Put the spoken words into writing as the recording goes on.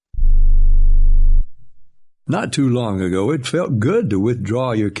Not too long ago, it felt good to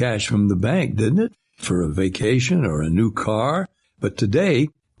withdraw your cash from the bank, didn't it? For a vacation or a new car. But today,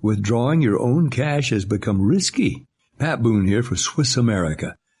 withdrawing your own cash has become risky. Pat Boone here for Swiss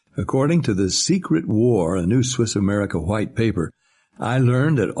America. According to the Secret War, a new Swiss America white paper, I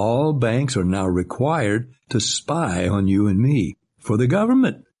learned that all banks are now required to spy on you and me for the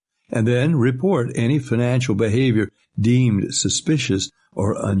government, and then report any financial behavior deemed suspicious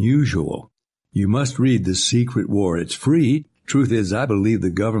or unusual. You must read The Secret War. It's free. Truth is, I believe the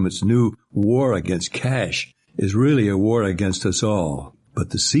government's new war against cash is really a war against us all.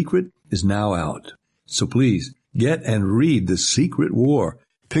 But the secret is now out. So please, get and read The Secret War.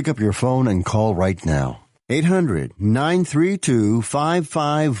 Pick up your phone and call right now.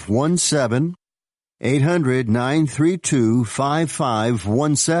 800-932-5517.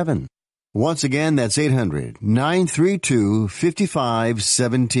 800-932-5517. Once again, that's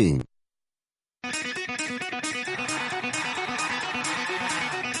 800-932-5517.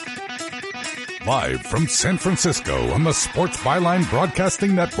 Live from San Francisco on the Sports Byline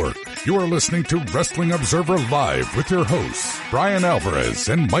Broadcasting Network, you are listening to Wrestling Observer Live with your hosts, Bryan Alvarez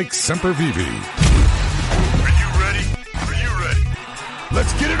and Mike Sempervive. Are you ready? Are you ready?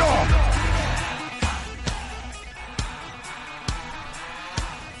 Let's get it on!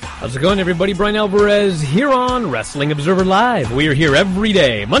 How's it going, everybody? Bryan Alvarez here on Wrestling Observer Live. We are here every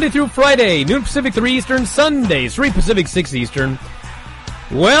day, Monday through Friday, noon Pacific, 3 Eastern, Sundays, 3 Pacific, 6 Eastern.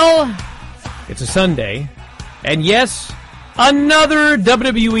 Well, it's a Sunday, and yes, another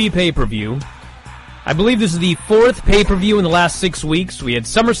WWE pay-per-view. I believe this is the 4th pay-per-view in the last 6 weeks. We had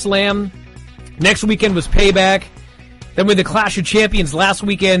SummerSlam. Next weekend was Payback. Then we had the Clash of Champions last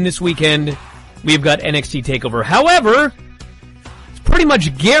weekend. This weekend, we've got NXT TakeOver. However, it's pretty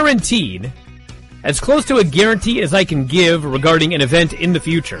much guaranteed, as close to a guarantee as I can give regarding an event in the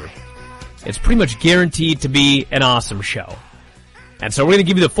future. It's pretty much guaranteed to be an awesome show. And so we're going to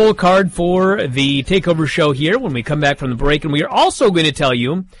give you the full card for the TakeOver show here when we come back from the break. And we are also going to tell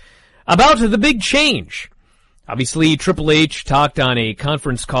you about the big change. Obviously, Triple H talked on a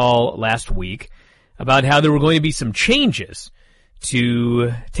conference call last week about how there were going to be some changes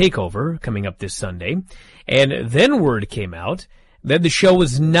to TakeOver coming up this Sunday. And then word came out that the show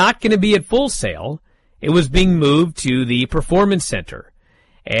was not going to be at Full Sail. It was being moved to the Performance Center.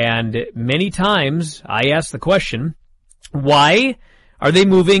 And many times I asked the question, why are they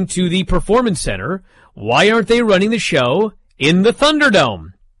moving to the Performance Center? Why aren't they running the show in the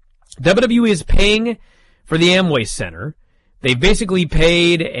Thunderdome? WWE is paying for the Amway Center. They basically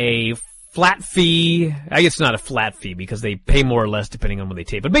paid a flat fee. I guess not a flat fee because they pay more or less depending on when they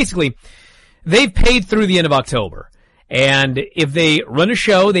tape. But basically, they've paid through the end of October. And if they run a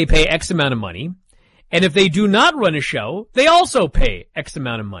show, they pay X amount of money. And if they do not run a show, they also pay X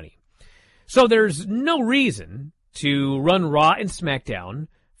amount of money. So there's no reason to run Raw and SmackDown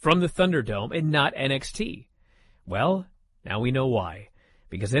from the Thunderdome and not NXT. Well, now we know why.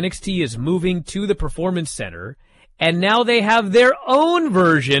 Because NXT is moving to the Performance Center, and now they have their own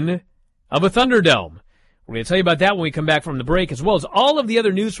version of a Thunderdome. We're going to tell you about that when we come back from the break, as well as all of the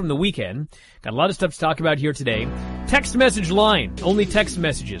other news from the weekend. Got a lot of stuff to talk about here today. Text message line, only text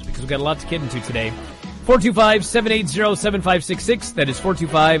messages, because we've got a lot to get into today. 425-780-7566. That is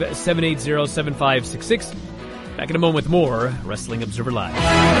 425-780-7566. Back in a moment with more Wrestling Observer Live.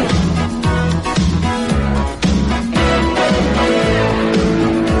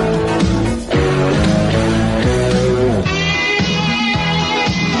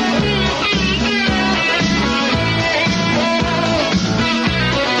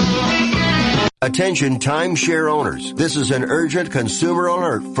 Attention timeshare owners. This is an urgent consumer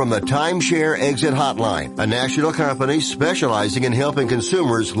alert from the Timeshare Exit Hotline, a national company specializing in helping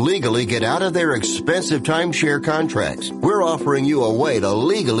consumers legally get out of their expensive timeshare contracts. We're offering you a way to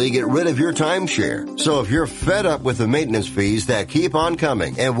legally get rid of your timeshare. So if you're fed up with the maintenance fees that keep on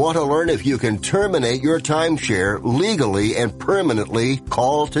coming and want to learn if you can terminate your timeshare legally and permanently,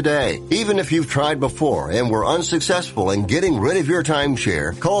 call today. Even if you've tried before and were unsuccessful in getting rid of your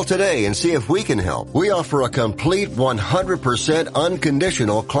timeshare, call today and see if we can help. We offer a complete 100%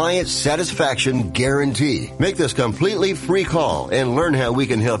 unconditional client satisfaction guarantee. Make this completely free call and learn how we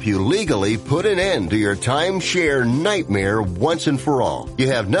can help you legally put an end to your timeshare nightmare once and for all. You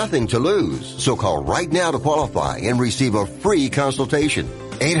have nothing to lose, so call right now to qualify and receive a free consultation.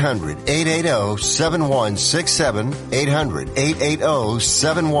 800-880-7167.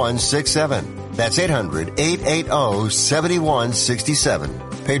 800-880-7167. That's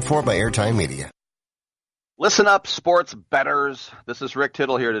 800-880-7167. Paid for by Airtime Media. Listen up, sports bettors. This is Rick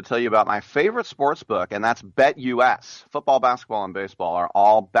Tittle here to tell you about my favorite sports book, and that's BetUS. Football, basketball, and baseball are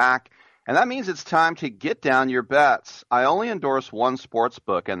all back And that means it's time to get down your bets. I only endorse one sports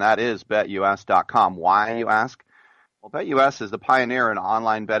book, and that is BetUS.com. Why, you ask? Well, BetUS is the pioneer in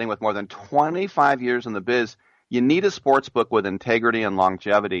online betting with more than 25 years in the biz. You need a sports book with integrity and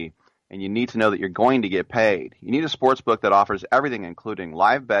longevity, and you need to know that you're going to get paid. You need a sports book that offers everything, including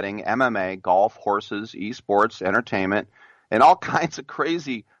live betting, MMA, golf, horses, esports, entertainment, and all kinds of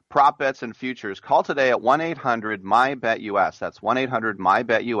crazy prop bets and futures. Call today at 1-800-MY-BET-US. That's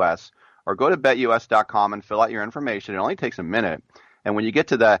 1-800-MY-BET-US. Or go to BetUS.com and fill out your information. It only takes a minute. And when you get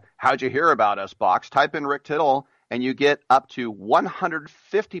to the "How'd you hear about us" box, type in Rick Tittle, and you get up to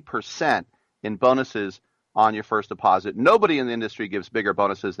 150% in bonuses on your first deposit. Nobody in the industry gives bigger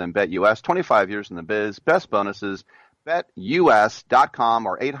bonuses than BetUS. 25 years in the biz. Best bonuses. BetUS.com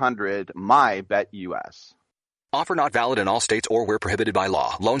or 800-MY-BET-US. Offer not valid in all states or where prohibited by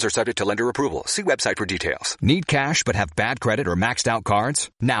law. Loans are subject to lender approval. See website for details. Need cash but have bad credit or maxed out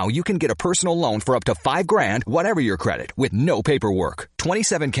cards? Now you can get a personal loan for up to $5,000, whatever your credit, with no paperwork.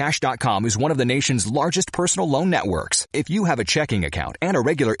 27cash.com is one of the nation's largest personal loan networks. If you have a checking account and a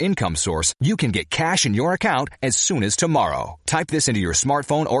regular income source, you can get cash in your account as soon as tomorrow. Type this into your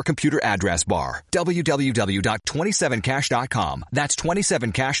smartphone or computer address bar. www.27cash.com. That's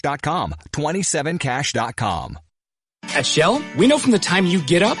 27cash.com. 27cash.com. At Shell, we know from the time you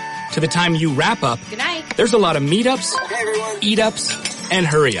get up to the time you wrap up, good night, there's a lot of meetups, eat-ups, and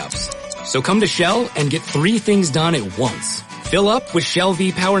hurry-ups. So come to Shell and get 3 things done at once. Fill up with Shell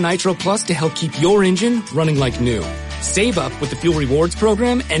V-Power Nitro Plus to help keep your engine running like new. Save up with the Fuel Rewards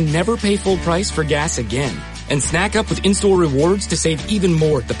program and never pay full price for gas again. And snack up with in-store rewards to save even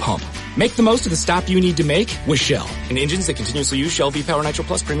more at the pump. Make the most of the stop you need to make with Shell. And engines that continuously use Shell V-Power Nitro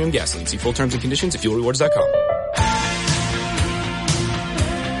Plus premium gasoline. See full terms and conditions at fuelrewards.com.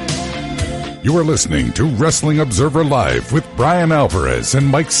 You are listening to Wrestling Observer Live with Bryan Alvarez and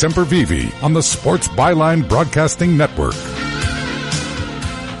Mike Sempervive on the Sports Byline Broadcasting Network.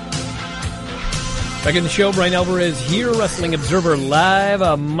 Back in the show, Bryan Alvarez here, Wrestling Observer Live.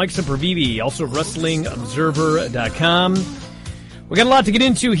 Mike Sempervive, also WrestlingObserver.com. We got a lot to get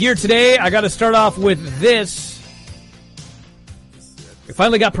into here today. I got to start off with this. We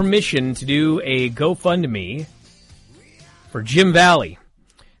finally got permission to do a GoFundMe for Jim Valley.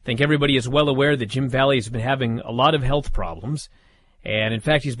 I think everybody is well aware that Jim Valley has been having a lot of health problems. And in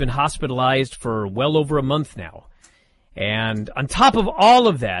fact, he's been hospitalized for well over a month now. And on top of all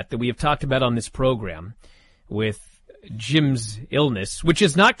of that we have talked about on this program with Jim's illness, which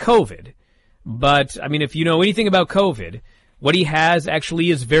is not COVID, but I mean, if you know anything about COVID, what he has actually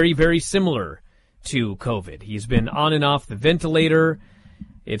is very, very similar to COVID. He's been on and off the ventilator.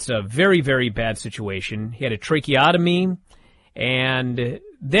 It's a very, very bad situation. He had a tracheotomy, and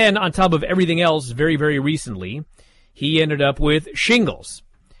then on top of everything else, very, very recently, he ended up with shingles.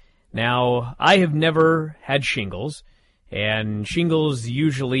 Now, I have never had shingles, and shingles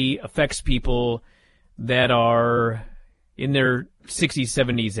usually affects people that are in their 60s,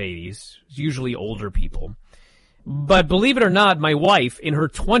 70s, 80s, usually older people. But believe it or not, my wife in her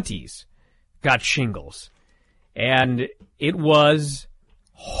 20s got shingles, and it was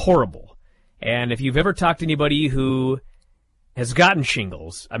horrible. And if you've ever talked to anybody who has gotten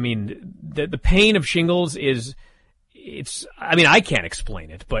shingles, I mean, the pain of shingles I can't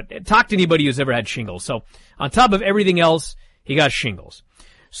explain it, but talk to anybody who's ever had shingles. So on top of everything else, he got shingles.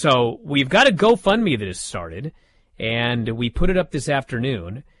 So we've got a GoFundMe that has started, and we put it up this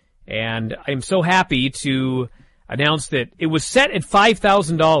afternoon, and I'm so happy to announce that it was set at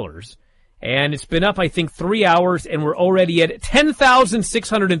 $5,000, and it's been up, I think, 3 hours, and we're already at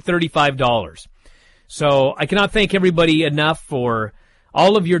 $10,635. So I cannot thank everybody enough for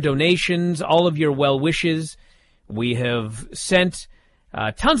all of your donations, all of your well wishes. We have sent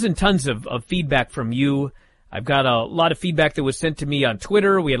tons and tons of feedback from you. I've got a lot of feedback that was sent to me on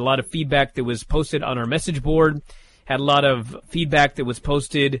Twitter. We had a lot of feedback that was posted on our message board. Had a lot of feedback that was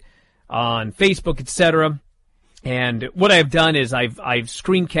posted on Facebook, etc. And what I've done is I've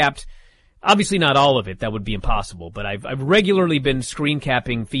screen capped, obviously not all of it, that would be impossible, but I've regularly been screen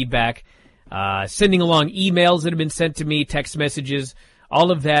capping feedback, sending along emails that have been sent to me, text messages,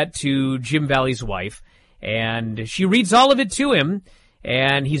 all of that to Jim Valley's wife. And she reads all of it to him,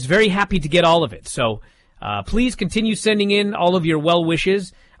 and he's very happy to get all of it. So please continue sending in all of your well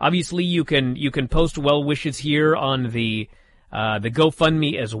wishes. Obviously, you can post well wishes here on the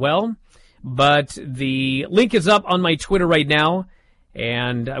GoFundMe as well. But the link is up on my Twitter right now,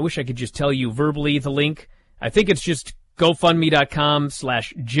 and I wish I could just tell you verbally the link. I think it's just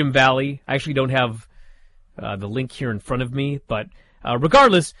GoFundMe.com/Jim Valley. I actually don't have the link here in front of me, but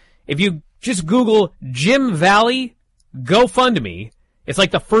regardless, if you just Google Jim Valley GoFundMe, It's like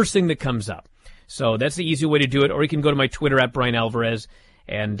the first thing that comes up. So that's the easy way to do it. Or you can go to my Twitter at Bryan Alvarez.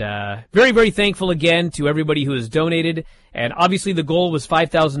 And very, very thankful again to everybody who has donated. And obviously the goal was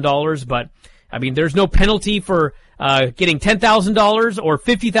 $5,000, but I mean, there's no penalty for getting $10,000 or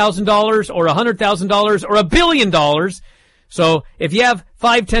 $50,000 or $100,000 or $1 billion. So if you have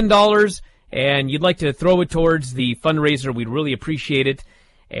 $5, $10 and you'd like to throw it towards the fundraiser, we'd really appreciate it.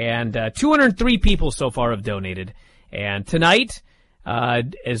 And 203 people so far have donated. And tonight,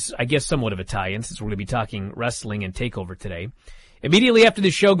 as I guess somewhat of a tie-in, since we're going to be talking wrestling and TakeOver today, immediately after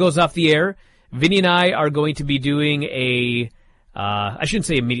the show goes off the air, Vinny and I are going to be doing I shouldn't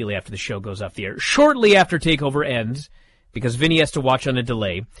say immediately after the show goes off the air, shortly after TakeOver ends, because Vinny has to watch on a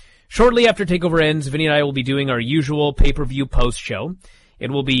delay. Shortly after TakeOver ends, Vinny and I will be doing our usual pay-per-view post-show.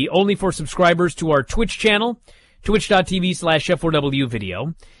 It will be only for subscribers to our Twitch channel, twitch.tv/F4W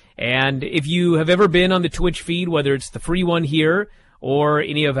video. And if you have ever been on the Twitch feed, whether it's the free one here or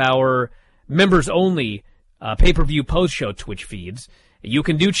any of our members-only pay-per-view post-show Twitch feeds, you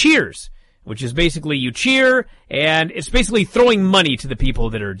can do cheers, which is basically you cheer, and it's basically throwing money to the people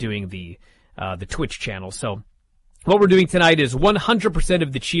that are doing the Twitch channel. So what we're doing tonight is 100%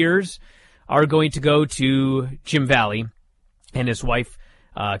 of the cheers are going to go to Jim Valley and his wife,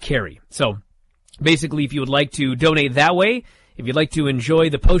 Carrie. So basically, if you would like to donate that way, if you'd like to enjoy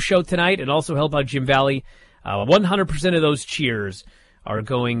the post-show tonight and also help out Jim Valley, 100% of those cheers are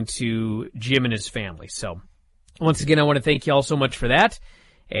going to Jim and his family. So once again, I want to thank you all so much for that.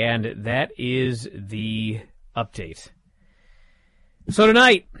 And that is the update. So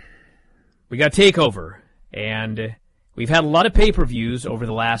tonight, we got TakeOver. And we've had a lot of pay-per-views over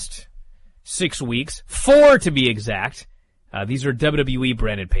the last 6 weeks. 4 to be exact. These are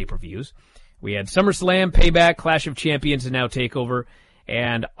WWE-branded pay-per-views. We had SummerSlam, Payback, Clash of Champions, and now TakeOver.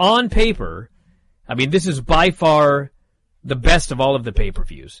 And on paper, I mean, this is by far the best of all of the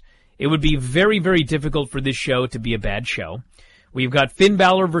pay-per-views. It would be very, very difficult for this show to be a bad show. We've got Finn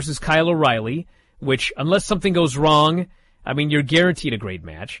Balor versus Kyle O'Reilly, which, unless something goes wrong, I mean, you're guaranteed a great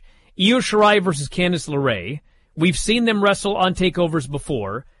match. Io Shirai versus Candice LeRae. We've seen them wrestle on takeovers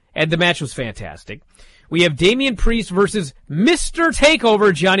before, and the match was fantastic. We have Damian Priest versus Mr.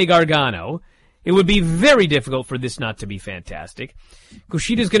 Takeover, Johnny Gargano. It would be very difficult for this not to be fantastic.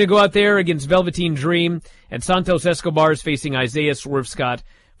 Kushida's going to go out there against Velveteen Dream, and Santos Escobar is facing Isaiah Swerve Scott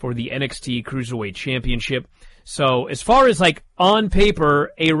for the NXT Cruiserweight Championship. So, as far as, like, on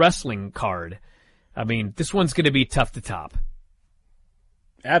paper, a wrestling card, I mean, this one's going to be tough to top.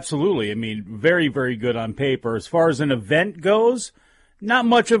 Absolutely. I mean, very, very good on paper. As far as an event goes, not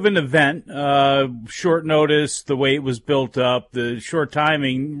much of an event. Short notice, the way it was built up, the short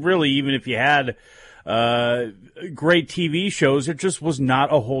timing. Really, even if you had great TV shows, it just was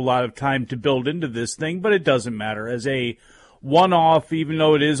not a whole lot of time to build into this thing, but it doesn't matter. As a one-off, even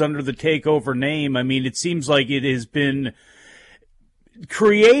though it is under the TakeOver name, I mean, it seems like it has been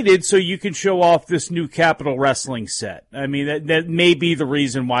created so you can show off this new Capitol Wrestling set. I mean, that may be the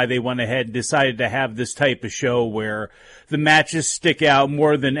reason why they went ahead and decided to have this type of show where the matches stick out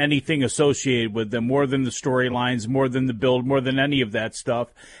more than anything associated with them, more than the storylines, more than the build, more than any of that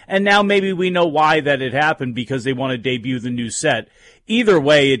stuff. And now maybe we know why that it happened, because they want to debut the new set. Either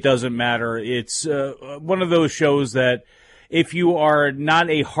way, it doesn't matter. It's one of those shows that if you are not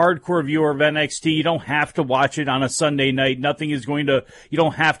a hardcore viewer of NXT, you don't have to watch it on a Sunday night. You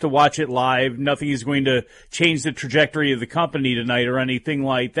don't have to watch it live. Nothing is going to change the trajectory of the company tonight or anything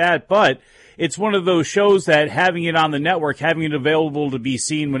like that. But it's one of those shows that having it on the network, having it available to be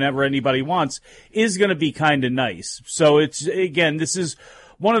seen whenever anybody wants, is going to be kind of nice. So it's, again, this is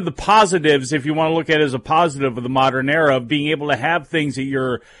one of the positives, if you want to look at it as a positive of the modern era, of being able to have things at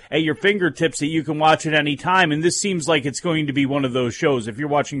your fingertips that you can watch at any time. And this seems like it's going to be one of those shows. If you're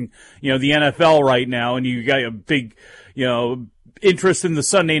watching, the NFL right now and you got a big, interest in the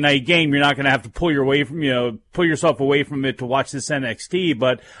Sunday night game, you're not going to have to pull yourself away from it to watch this NXT.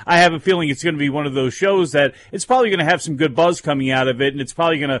 But I have a feeling it's going to be one of those shows that it's probably going to have some good buzz coming out of it, and it's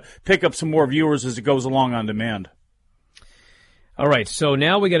probably going to pick up some more viewers as it goes along on demand. All right, so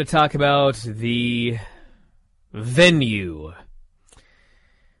now we got to talk about the venue.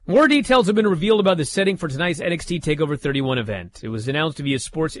 More details have been revealed about the setting for tonight's NXT TakeOver 31 event. It was announced via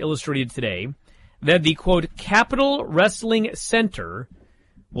Sports Illustrated today that the, quote, Capitol Wrestling Center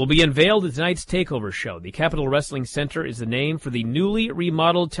will be unveiled at tonight's TakeOver show. The Capitol Wrestling Center is the name for the newly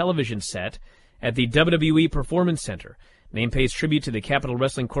remodeled television set at the WWE Performance Center. The name pays tribute to the Capitol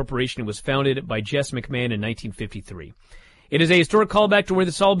Wrestling Corporation. It was founded by Jess McMahon in 1953. It is a historic callback to where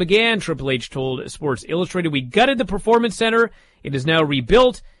this all began, Triple H told Sports Illustrated. We gutted the Performance Center. It is now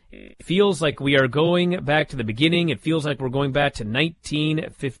rebuilt, It feels like we are going back to the beginning. It feels like we're going back to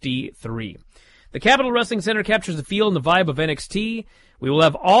 1953. The Capitol Wrestling Center captures the feel and the vibe of NXT. We will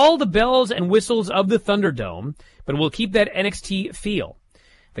have all the bells and whistles of the Thunderdome, but we'll keep that NXT feel.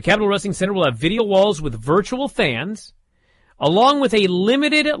 The Capitol Wrestling Center will have video walls with virtual fans, along with a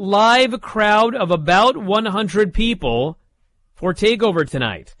limited live crowd of about 100 people for TakeOver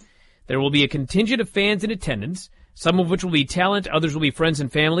tonight. There will be a contingent of fans in attendance, some of which will be talent, others will be friends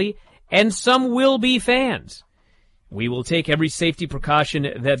and family, and some will be fans. We will take every safety precaution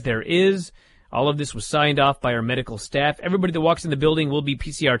that there is. All of this was signed off by our medical staff. Everybody that walks in the building will be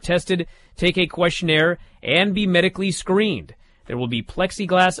PCR tested, take a questionnaire, and be medically screened. There will be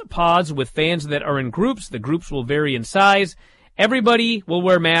plexiglass pods with fans that are in groups. The groups will vary in size. Everybody will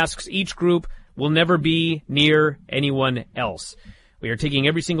wear masks. Each group will never be near anyone else. We are taking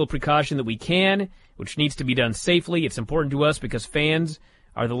every single precaution that we can, which needs to be done safely. It's important to us because fans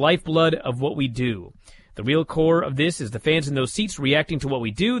are the lifeblood of what we do. The real core of this is the fans in those seats reacting to what we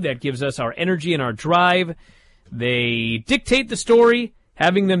do. That gives us our energy and our drive. They dictate the story.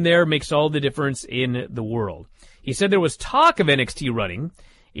 Having them there makes all the difference in the world. He said there was talk of NXT running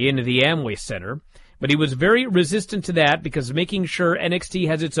in the Amway Center, but he was very resistant to that because making sure NXT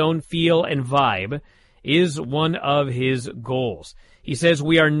has its own feel and vibe is one of his goals. He says,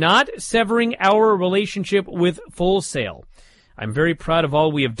 we are not severing our relationship with Full Sail. I'm very proud of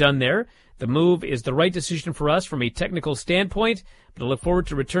all we have done there. The move is the right decision for us from a technical standpoint, but I look forward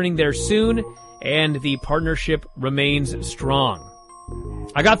to returning there soon, and the partnership remains strong.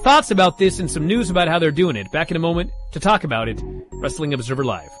 I got thoughts about this and some news about how they're doing it. Back in a moment to talk about it. Wrestling Observer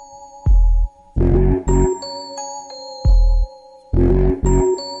Live.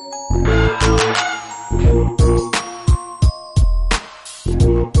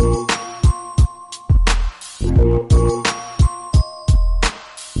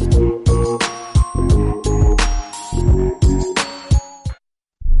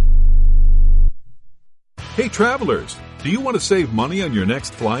 Hey travelers, do you want to save money on your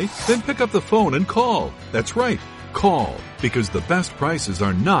next flight? Then pick up the phone and call. That's right, call, because the best prices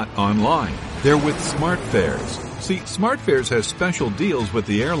are not online. They're with SmartFares. See, SmartFares has special deals with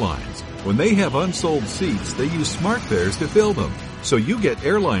the airlines. When they have unsold seats, they use SmartFares to fill them. So you get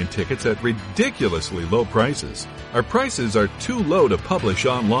airline tickets at ridiculously low prices. Our prices are too low to publish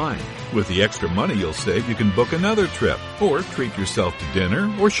online. With the extra money you'll save, you can book another trip, or treat yourself to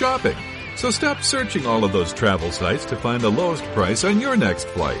dinner or shopping. So stop searching all of those travel sites to find the lowest price on your next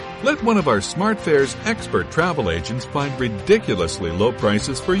flight. Let one of our SmartFares expert travel agents find ridiculously low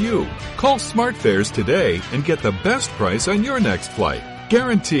prices for you. Call SmartFares today and get the best price on your next flight.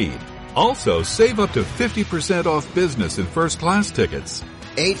 Guaranteed. Also, save up to 50% off business and first class tickets.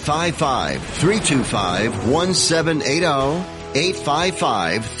 855-325-1780.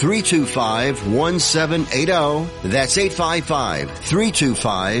 855-325-1780. That's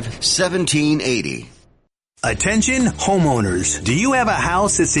 855-325-1780. Attention homeowners. Do you have a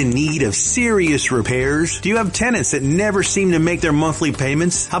house that's in need of serious repairs? Do you have tenants that never seem to make their monthly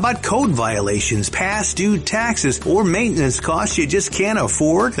payments? How about code violations, past due taxes, or maintenance costs you just can't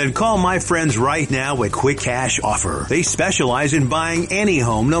afford? Then call my friends right now at Quick Cash Offer. They specialize in buying any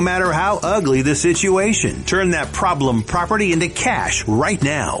home, no matter how ugly the situation. Turn that problem property into cash right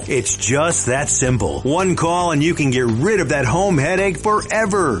now. It's just that simple. One call and you can get rid of that home headache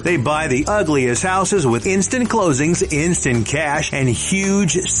forever. They buy the ugliest houses with instant closings, instant cash, and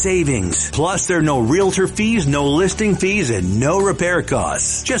huge savings. Plus, there are no realtor fees, no listing fees, and no repair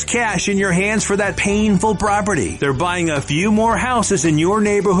costs. Just cash in your hands for that painful property. They're buying a few more houses in your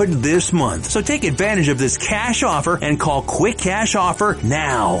neighborhood this month. So take advantage of this cash offer and call Quick Cash Offer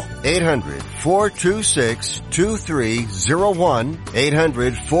now. 800-426-2301.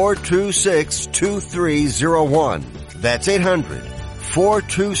 800-426-2301. That's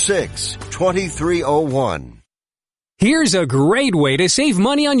 800-426-2301. Here's a great way to save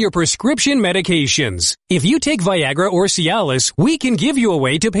money on your prescription medications. If you take Viagra or Cialis, we can give you a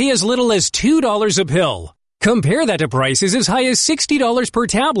way to pay as little as $2 a pill. Compare that to prices as high as $60 per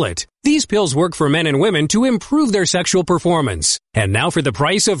tablet. These pills work for men and women to improve their sexual performance. And now for the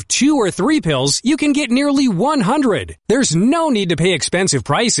price of 2 or 3 pills, you can get nearly 100. There's no need to pay expensive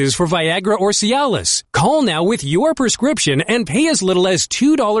prices for Viagra or Cialis. Call now with your prescription and pay as little as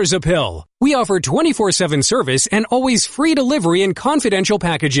 $2 a pill. We offer 24/7 service and always free delivery and confidential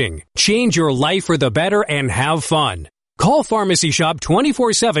packaging. Change your life for the better and have fun. Call Pharmacy Shop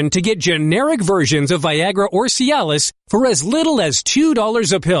 24/7 to get generic versions of Viagra or Cialis for as little as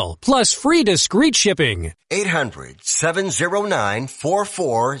 $2 a pill, plus free discreet shipping.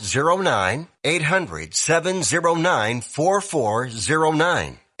 800-709-4409.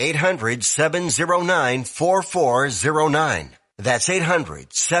 800-709-4409. 800-709-4409. That's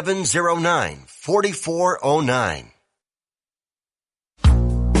 800-709-4409.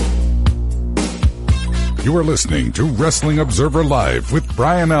 You are listening to Wrestling Observer Live with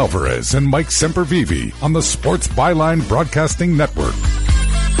Bryan Alvarez and Mike Sempervive on the Sports Byline Broadcasting Network.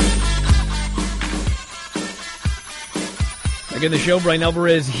 Back in the show, Bryan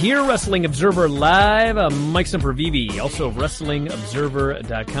Alvarez here, Wrestling Observer Live. Mike Sempervive, also of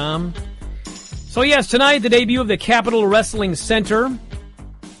WrestlingObserver.com. So yes, tonight the debut of the Capitol Wrestling Center.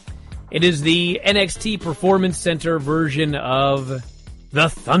 It is the NXT Performance Center version of the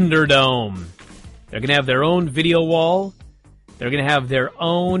Thunderdome. They're going to have their own video wall. They're going to have their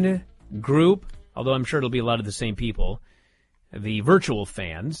own group, although I'm sure it'll be a lot of the same people, the virtual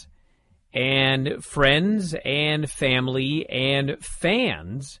fans, and friends and family and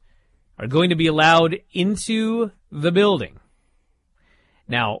fans are going to be allowed into the building.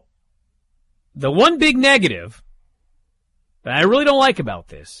 Now, the one big negative that I really don't like about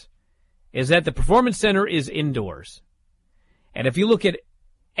this is that the Performance Center is indoors. And if you look at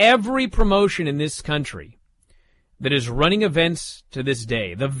every promotion in this country that is running events to this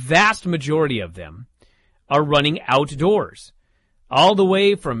day, the vast majority of them are running outdoors, all the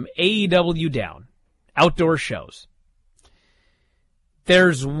way from AEW down, outdoor shows.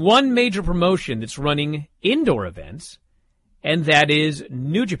 There's one major promotion that's running indoor events, and that is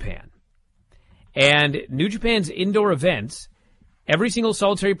New Japan. And New Japan's indoor events, every single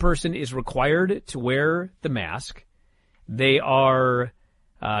solitary person is required to wear the mask. They are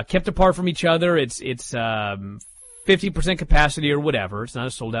kept apart from each other. It's 50% capacity or whatever. It's not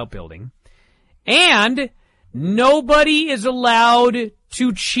a sold-out building. And nobody is allowed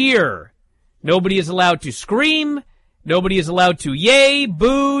to cheer. Nobody is allowed to scream. Nobody is allowed to yay,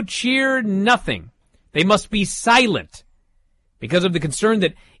 boo, cheer, nothing. They must be silent because of the concern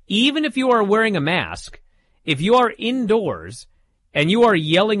that even if you are wearing a mask, if you are indoors and you are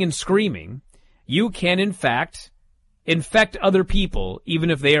yelling and screaming, you can, in fact, infect other people even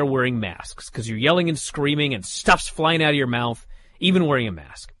if they are wearing masks because you're yelling and screaming and stuff's flying out of your mouth, even wearing a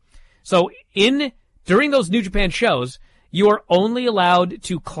mask. So during those New Japan shows, you are only allowed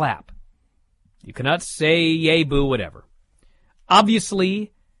to clap. You cannot say yay, boo, whatever.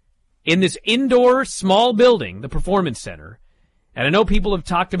 Obviously, in this indoor small building, the Performance Center, and I know people have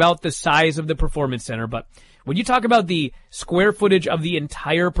talked about the size of the Performance Center, but when you talk about the square footage of the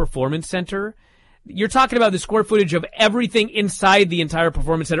entire Performance Center, you're talking about the square footage of everything inside the entire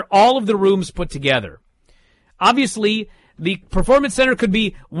Performance Center, all of the rooms put together. Obviously, the Performance Center could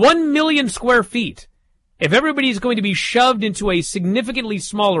be 1 million square feet. If everybody's going to be shoved into a significantly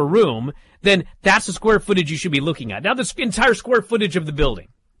smaller room, then that's the square footage you should be looking at. Not the entire square footage of the building.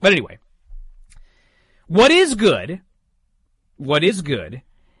 But anyway, what is good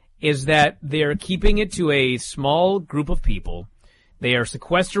is that they're keeping it to a small group of people. They are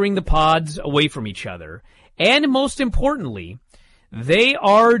sequestering the pods away from each other. And most importantly, they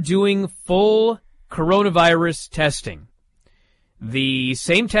are doing full coronavirus testing. The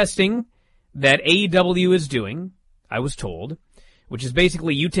same testing that AEW is doing, I was told, which is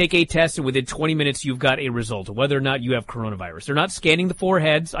basically you take a test and within 20 minutes you've got a result of whether or not you have coronavirus. They're not scanning the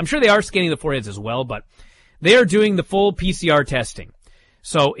foreheads. I'm sure they are scanning the foreheads as well, but they are doing the full PCR testing.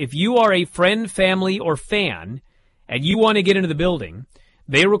 So if you are a friend, family, or fan, and you want to get into the building,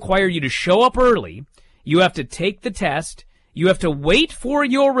 they require you to show up early. You have to take the test. You have to wait for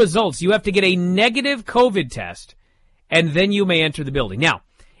your results. You have to get a negative COVID test, and then you may enter the building. Now,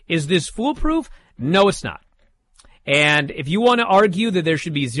 is this foolproof? No, it's not. And if you want to argue that there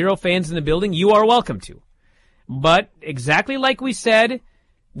should be zero fans in the building, you are welcome to. But exactly like we said,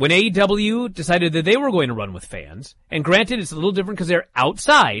 when AEW decided that they were going to run with fans, and granted it's a little different because they're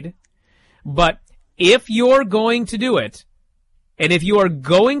outside, but if you're going to do it, and if you are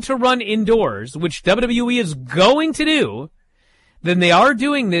going to run indoors, which WWE is going to do, then they are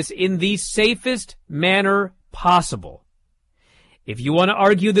doing this in the safest manner possible. If you want to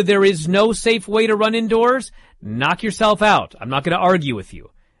argue that there is no safe way to run indoors, knock yourself out. I'm not going to argue with you.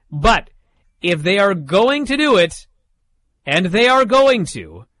 But if they are going to do it, and they are going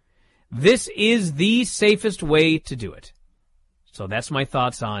to, this is the safest way to do it. So that's my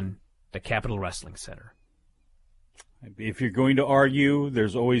thoughts on the Capitol Wrestling Center. If you're going to argue,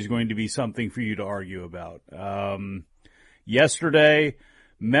 there's always going to be something for you to argue about. Yesterday,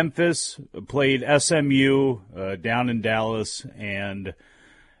 Memphis played SMU down in Dallas and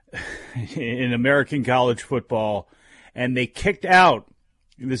in American college football, and they kicked out,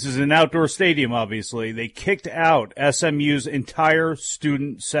 this is an outdoor stadium obviously, they kicked out SMU's entire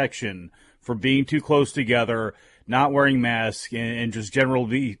student section for being too close together. not wearing masks, and just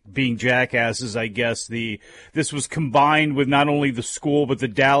generally being jackasses, I guess. This was combined with not only the school, but the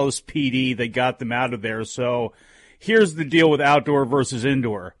Dallas PD that got them out of there. So here's the deal with outdoor versus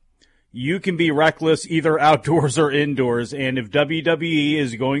indoor. You can be reckless either outdoors or indoors, and if WWE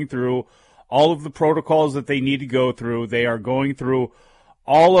is going through all of the protocols that they need to go through, they are going through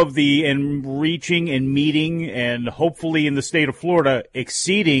all of the and reaching and meeting and hopefully in the state of Florida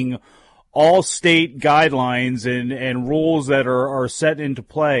exceeding all state guidelines and rules that are set into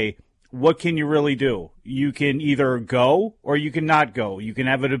play. What can you really do? You can either go or you can not go. You can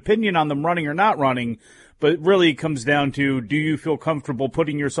have an opinion on them running or not running, but really it comes down to, do you feel comfortable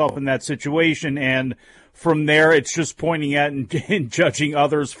putting yourself in that situation? And from there, it's just pointing at and judging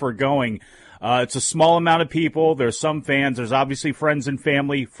others for going. It's a small amount of people. There's some fans. There's obviously friends and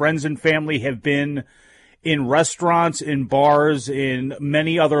family. Friends and family have been in restaurants, in bars, in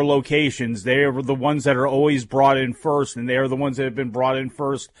many other locations. They are the ones that are always brought in first, and they are the ones that have been brought in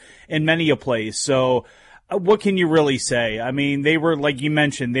first in many a place. So what can you really say? I mean, they were, like you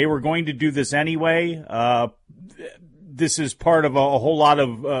mentioned, they were going to do this anyway. This is part of a whole lot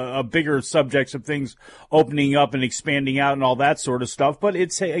of bigger subjects of things opening up and expanding out and all that sort of stuff. But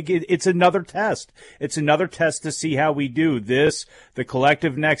it's another test. It's another test to see how we do this. The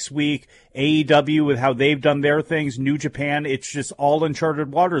collective next week, AEW with how they've done their things, New Japan. It's just all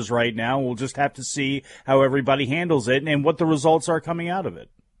uncharted waters right now. We'll just have to see how everybody handles it and what the results are coming out of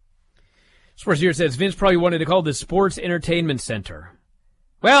it. Sports here says Vince probably wanted to call this Sports Entertainment Center.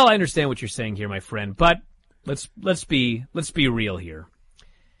 Well, I understand what you're saying here, my friend, but let's be real here.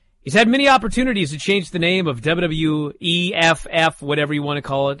 He's had many opportunities to change the name of WWEFF, whatever you want to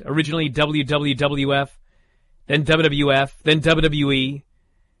call it. Originally WWWF, then WWF, then WWE.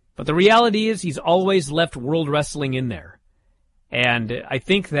 But the reality is he's always left World Wrestling in there. And I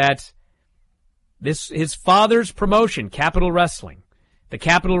think that his father's promotion, Capital Wrestling, the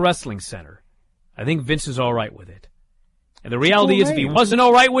Capital Wrestling Center, I think Vince is all right with it. And the reality is if he wasn't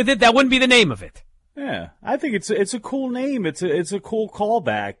all right with it, that wouldn't be the name of it. Yeah, I think it's a cool name. It's a cool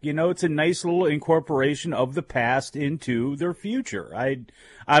callback. You know, it's a nice little incorporation of the past into their future.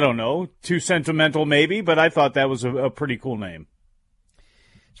 I don't know, too sentimental maybe, but I thought that was a pretty cool name.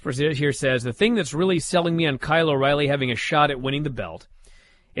 This person here says, the thing that's really selling me on Kyle O'Reilly having a shot at winning the belt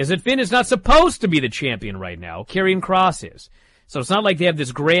is that Finn is not supposed to be the champion right now. Karrion Kross is. So it's not like they have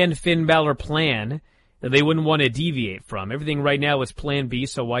this grand Finn Balor plan that they wouldn't want to deviate from. Everything right now is plan B,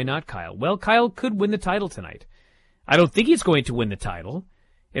 so why not Kyle? Well, Kyle could win the title tonight. I don't think he's going to win the title.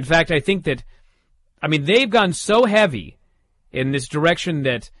 In fact, I think that, they've gone so heavy in this direction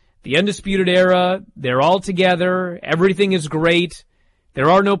that the Undisputed Era, they're all together, everything is great, there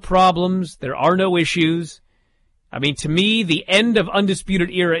are no problems, there are no issues. To me, the end of Undisputed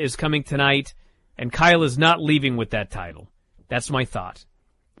Era is coming tonight, and Kyle is not leaving with that title. That's my thought.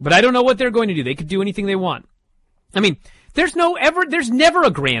 But I don't know what they're going to do. They could do anything they want. There's never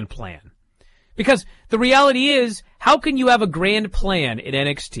a grand plan. Because the reality is, how can you have a grand plan in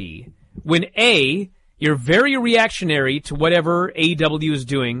NXT when A, you're very reactionary to whatever AEW is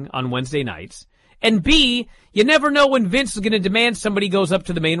doing on Wednesday nights, and B, you never know when Vince is going to demand somebody goes up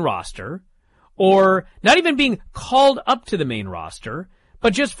to the main roster, or not even being called up to the main roster,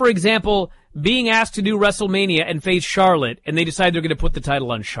 but just, for example, being asked to do WrestleMania and face Charlotte, and they decide they're going to put the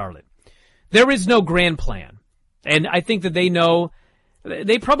title on Charlotte. There is no grand plan. And I think that they know,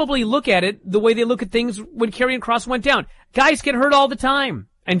 they probably look at it the way they look at things when Karrion Kross went down. Guys get hurt all the time,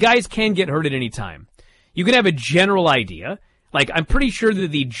 and guys can get hurt at any time. You can have a general idea. I'm pretty sure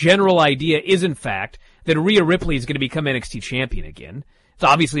that the general idea is, in fact, that Rhea Ripley is going to become NXT champion again. It's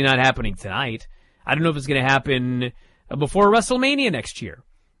obviously not happening tonight. I don't know if it's going to happen before WrestleMania next year.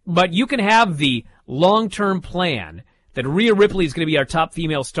 But you can have the long-term plan that Rhea Ripley is going to be our top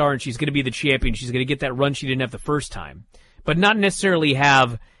female star and she's going to be the champion. She's going to get that run she didn't have the first time. But not necessarily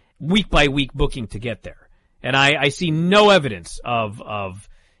have week-by-week booking to get there. And I see no evidence of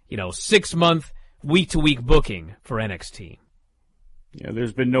 6-month, week-to-week booking for NXT. Yeah,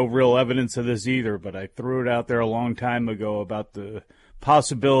 there's been no real evidence of this either, but I threw it out there a long time ago about the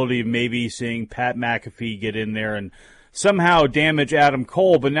possibility of maybe seeing Pat McAfee get in there and somehow damage Adam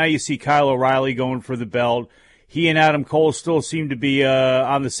Cole, but now you see Kyle O'Reilly going for the belt. He and Adam Cole still seem to be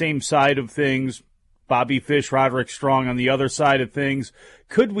on the same side of things. Bobby Fish, Roderick Strong on the other side of things.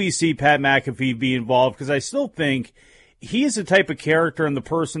 Could we see Pat McAfee be involved? Because I still think he is the type of character and the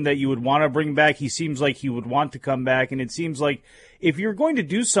person that you would want to bring back. He seems like he would want to come back, and it seems like if you're going to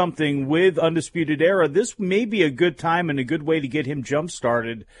do something with Undisputed Era, this may be a good time and a good way to get him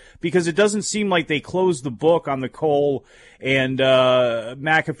jump-started, because it doesn't seem like they closed the book on the Cole and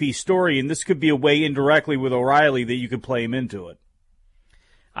McAfee story, and this could be a way indirectly with O'Reilly that you could play him into it.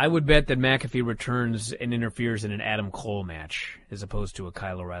 I would bet that McAfee returns and interferes in an Adam Cole match as opposed to a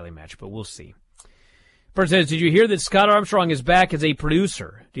Kyle O'Reilly match, but we'll see. Person says, did you hear that Scott Armstrong is back as a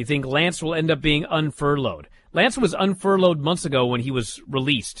producer? Do you think Lance will end up being unfurloughed? Lance was unfurloughed months ago when he was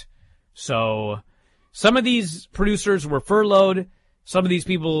released. So some of these producers were furloughed, some of these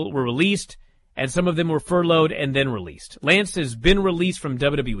people were released, and some of them were furloughed and then released. Lance has been released from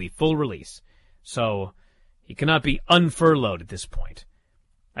WWE, full release. So he cannot be unfurloughed at this point.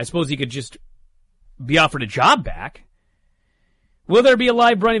 I suppose he could just be offered a job back. Will there be a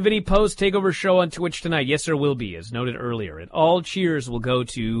live Bryan and Vinny post takeover show on Twitch tonight? Yes, there will be, as noted earlier. And all cheers will go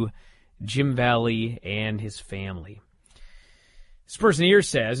to Jim Valley and his family. This person here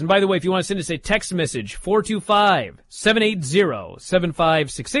says, and by the way, if you want to send us a text message,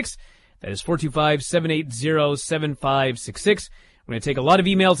 425-780-7566. That is 425-780-7566. We're going to take a lot of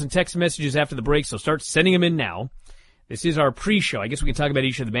emails and text messages after the break, so start sending them in now. This is our pre-show. I guess we can talk about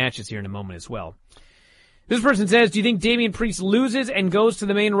each of the matches here in a moment as well. This person says, do you think Damian Priest loses and goes to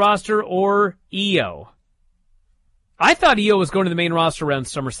the main roster or EO? I thought EO was going to the main roster around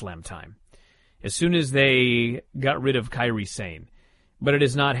SummerSlam time, as soon as they got rid of Kairi Sane. But it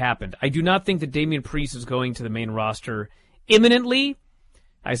has not happened. I do not think that Damian Priest is going to the main roster imminently.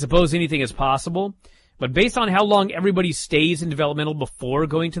 I suppose anything is possible. But based on how long everybody stays in developmental before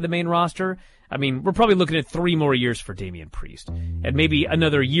going to the main roster, I mean, we're probably looking at 3 more years for Damian Priest. And maybe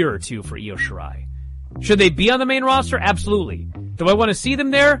another year or 2 for Io Shirai. Should they be on the main roster? Absolutely. Do I want to see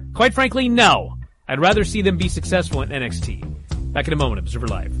them there? Quite frankly, no. I'd rather see them be successful in NXT. Back in a moment, Observer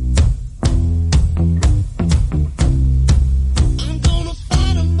Live. I'm gonna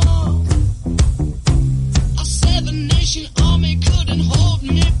fight them all. A 7-nation army couldn't hold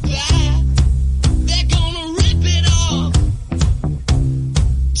me back. They're gonna rip it off,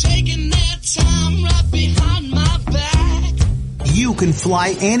 taking their time right behind my back. You can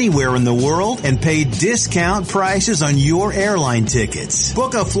fly anywhere in the world and pay discount prices on your airline tickets.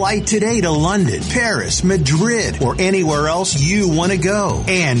 Book a flight today to London, Paris, Madrid, or anywhere else you want to go.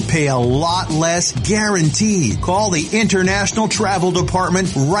 And pay a lot less guaranteed. Call the International Travel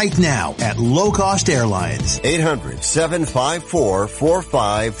Department right now at Low Cost Airlines.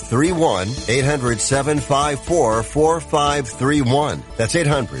 800-754-4531. 800-754-4531. That's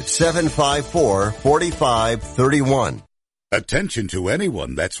 800-754-4531. Attention to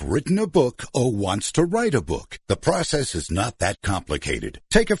anyone that's written a book or wants to write a book. The process is not that complicated.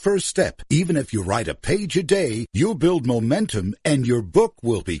 Take a first step. Even if you write a page a day, you'll build momentum and your book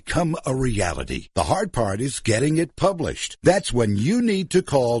will become a reality. The hard part is getting it published. That's when you need to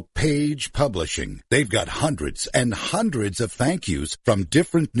call Page Publishing. They've got hundreds and hundreds of thank yous from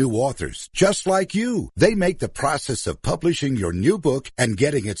different new authors, just like you. They make the process of publishing your new book and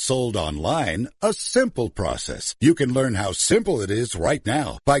getting it sold online a simple process. You can learn how simple it is right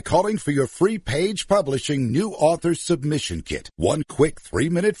now by calling for your free Page Publishing New Author Submission Kit. One quick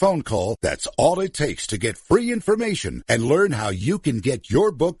 3-minute phone call, that's all it takes to get free information and learn how you can get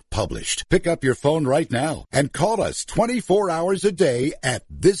your book published. Pick up your phone right now and call us 24 hours a day at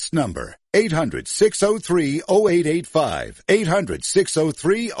this number. 800-603-0885.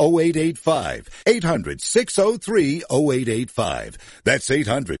 800-603-0885. 800-603-0885. That's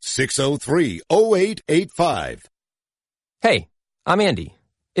 800-603-0885. Hey, I'm Andy.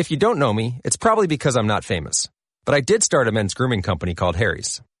 If you don't know me, it's probably because I'm not famous. But I did start a men's grooming company called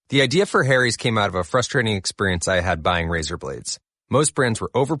Harry's. The idea for Harry's came out of a frustrating experience I had buying razor blades. Most brands were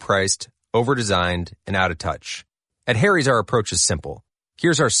overpriced, overdesigned, and out of touch. At Harry's, our approach is simple.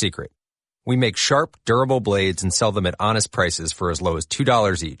 Here's our secret. We make sharp, durable blades and sell them at honest prices for as low as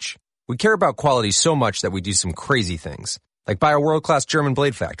 $2 each. We care about quality so much that we do some crazy things, like buy a world-class German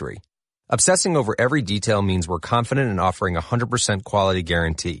blade factory. Obsessing over every detail means we're confident in offering a 100% quality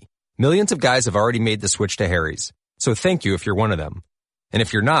guarantee. Millions of guys have already made the switch to Harry's, so thank you if you're one of them. And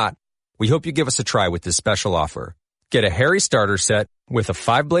if you're not, we hope you give us a try with this special offer. Get a Harry starter set with a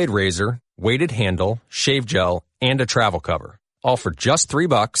 5-blade razor, weighted handle, shave gel, and a travel cover. All for just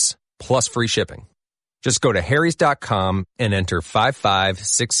 $3 plus free shipping. Just go to harrys.com and enter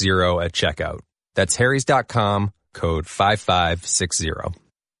 5560 at checkout. That's harrys.com, code 5560.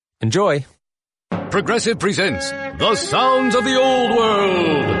 Enjoy. Progressive presents The Sounds of the Old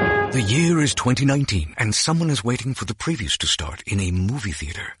World. The year is 2019, and someone is waiting for the previews to start in a movie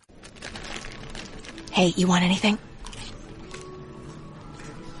theater. Hey, you want anything?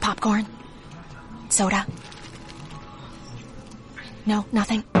 Popcorn? Soda? No,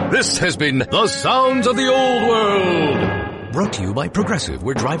 nothing. This has been The Sounds of the Old World. Brought to you by Progressive,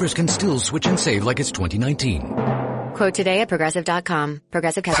 where drivers can still switch and save like it's 2019. Quote today at Progressive.com.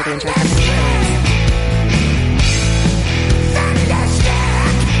 Progressive Casualty Insurance Company.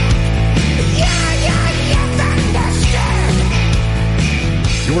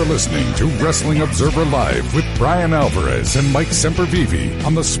 You are listening to Wrestling Observer Live with Bryan Alvarez and Mike Sempervive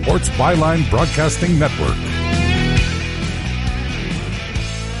on the Sports Byline Broadcasting Network.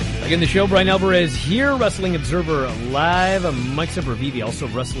 Again, the show, Bryan Alvarez here, Wrestling Observer Live. I'm Mike Sempervive, also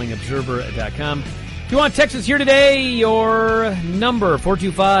WrestlingObserver.com. If you want to text us here today, your number,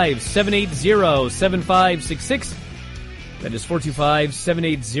 425-780-7566. That is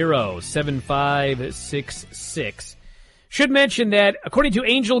 425-780-7566. Should mention that, according to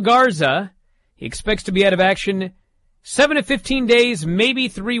Angel Garza, he expects to be out of action 7 to 15 days, maybe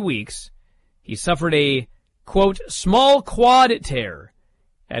 3 weeks. He suffered a, quote, small quad tear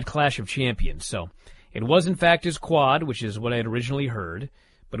at Clash of Champions. So it was, in fact, his quad, which is what I had originally heard,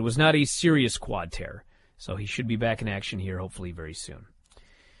 but it was not a serious quad tear. So he should be back in action here, hopefully, very soon.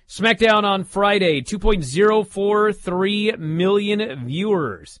 SmackDown on Friday, 2.043 million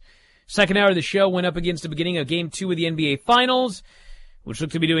viewers. Second hour of the show went up against the beginning of Game 2 of the NBA Finals, which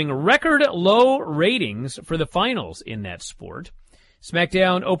looked to be doing record low ratings for the finals in that sport.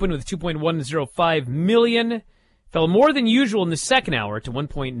 SmackDown opened with 2.105 million, fell more than usual in the second hour to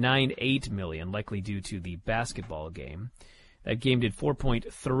 1.98 million, likely due to the basketball game. That game did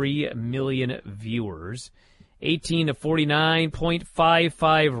 4.3 million viewers. 18 to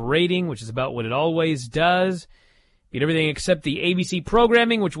 49.55 rating, which is about what it always does. Beat everything except the ABC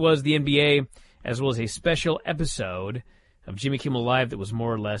programming, which was the NBA, as well as a special episode of Jimmy Kimmel Live that was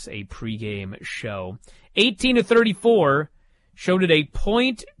more or less a pregame show. 18 to 34 showed it a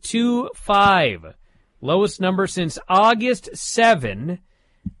 .25. Lowest number since August 7.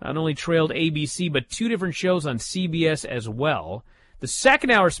 Not only trailed ABC, but two different shows on CBS as well. The second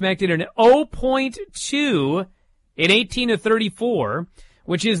hour smacked in an 0.2 in 18 to 34,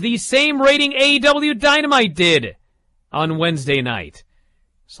 which is the same rating AEW Dynamite did on Wednesday night.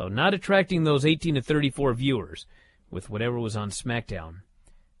 So not attracting those 18 to 34 viewers with whatever was on SmackDown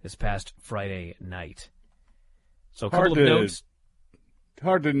this past Friday night. So a couple of notes.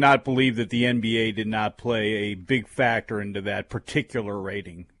 Hard to not believe that the NBA did not play a big factor into that particular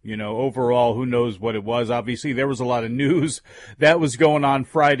rating. You know, overall, who knows what it was. Obviously, there was a lot of news that was going on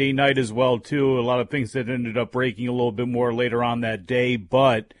Friday night as well, too. A lot of things that ended up breaking a little bit more later on that day.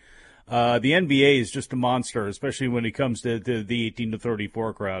 But the NBA is just a monster, especially when it comes to the 18 to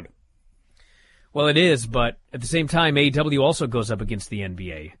 34 crowd. Well, it is, but at the same time, AEW also goes up against the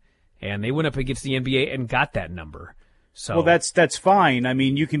NBA. And they went up against the NBA and got that number. So, well, that's fine. I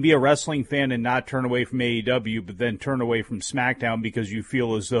mean, you can be a wrestling fan and not turn away from AEW, but then turn away from SmackDown because you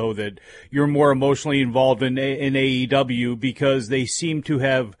feel as though that you're more emotionally involved in AEW because they seem to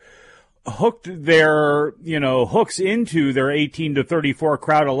have hooked their, hooks into their 18 to 34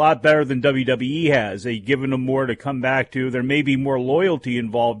 crowd a lot better than WWE has. They've given them more to come back to. There may be more loyalty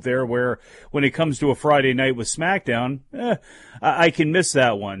involved there where when it comes to a Friday night with SmackDown, I can miss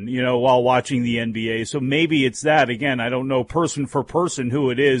that one, while watching the NBA. So maybe it's that. Again, I don't know person for person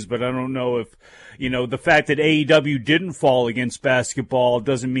who it is, but I don't know if, the fact that AEW didn't fall against basketball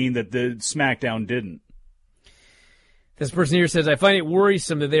doesn't mean that the SmackDown didn't. This person here says, I find it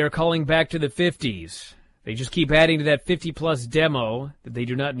worrisome that they are calling back to the 50s. They just keep adding to that 50-plus demo that they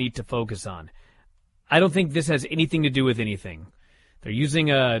do not need to focus on. I don't think this has anything to do with anything. They're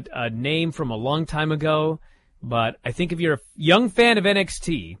using a name from a long time ago, but I think if you're a young fan of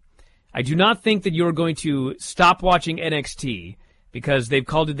NXT, I do not think that you're going to stop watching NXT because they've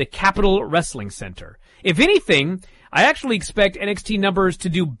called it the Capitol Wrestling Center. If anything, I actually expect NXT numbers to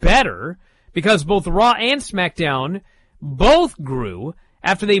do better because both Raw and SmackDown both grew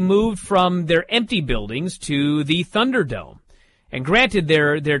after they moved from their empty buildings to the Thunderdome. And granted,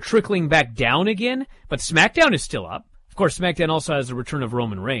 they're trickling back down again, but SmackDown is still up. Of course, SmackDown also has the return of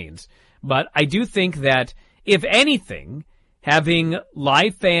Roman Reigns. But I do think that, if anything, having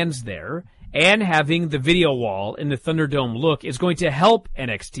live fans there and having the video wall in the Thunderdome look is going to help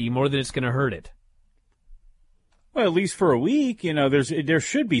NXT more than it's going to hurt it. Well, at least for a week, there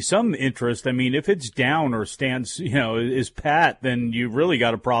should be some interest. I mean, if it's down or stands, is pat, then you really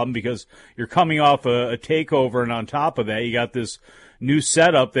got a problem because you're coming off a takeover, and on top of that, you got this new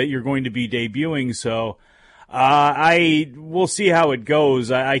setup that you're going to be debuting. So, we'll see how it goes.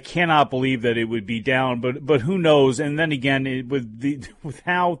 I cannot believe that it would be down, but who knows? And then again, with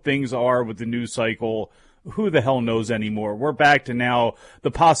how things are with the news cycle who the hell knows anymore? We're back to now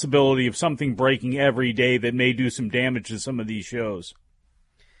the possibility of something breaking every day that may do some damage to some of these shows.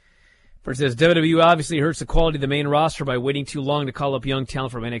 First says, WWE obviously hurts the quality of the main roster by waiting too long to call up young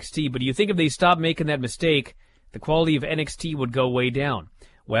talent from NXT, but do you think if they stopped making that mistake, the quality of NXT would go way down?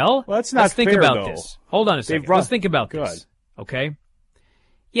 Well, that's not let's think fair, about though. this. Hold on a second. Let's think about this. Okay?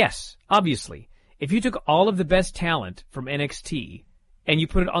 Yes, obviously. If you took all of the best talent from NXT and you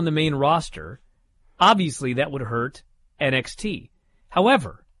put it on the main roster, obviously that would hurt NXT.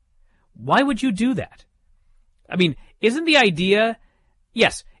 However, why would you do that? I mean, isn't the idea,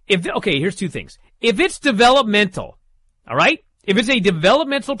 yes, here's two things. If it's developmental, all right? If it's a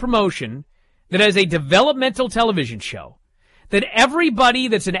developmental promotion that has a developmental television show, that everybody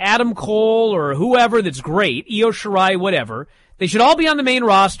that's an Adam Cole or whoever that's great, Io Shirai, whatever, they should all be on the main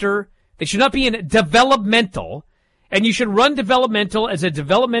roster. They should not be in developmental. And you should run developmental as a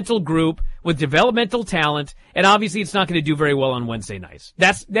developmental group with developmental talent. And obviously it's not going to do very well on Wednesday nights.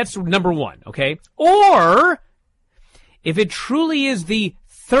 That's number one, okay? Or if it truly is the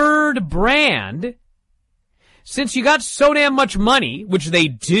third brand, since you got so damn much money, which they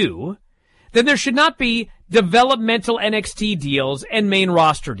do, then there should not be developmental NXT deals and main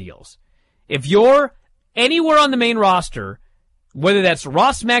roster deals. If you're anywhere on the main roster, whether that's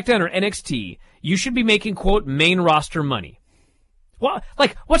Raw, SmackDown, or NXT, you should be making, quote, main roster money. Well,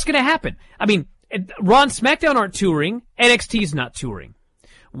 like, what's going to happen? I mean, Raw and SmackDown aren't touring. NXT's not touring.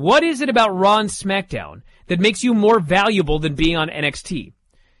 What is it about Raw and SmackDown that makes you more valuable than being on NXT?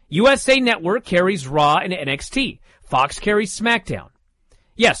 USA Network carries Raw and NXT. Fox carries SmackDown.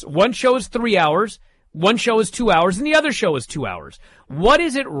 Yes, one show is 3 hours, one show is 2 hours, and the other show is 2 hours. What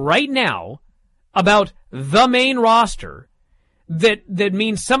is it right now about the main roster that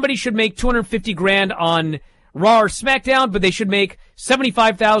means somebody should make $250,000 on Raw or SmackDown, but they should make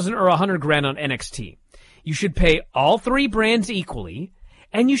 $75,000 or $100,000 on NXT? You should pay all three brands equally,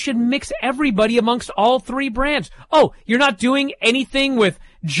 and you should mix everybody amongst all three brands. Oh, you're not doing anything with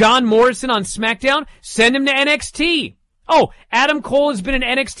John Morrison on SmackDown? Send him to NXT. Oh, Adam Cole has been in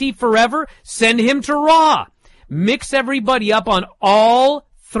NXT forever? Send him to Raw. Mix everybody up on all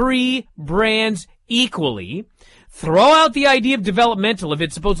three brands equally. Throw out the idea of developmental if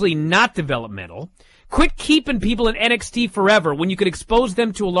it's supposedly not developmental. Quit keeping people in NXT forever when you could expose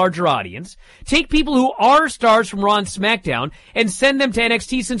them to a larger audience. Take people who are stars from Raw and SmackDown and send them to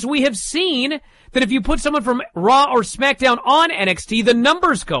NXT, since we have seen that if you put someone from Raw or SmackDown on NXT, the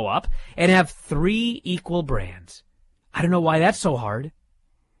numbers go up, and have three equal brands. I don't know why that's so hard.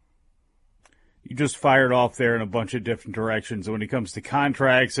 You just fired off there in a bunch of different directions when it comes to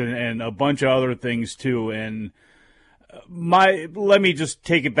contracts and a bunch of other things too. And let me just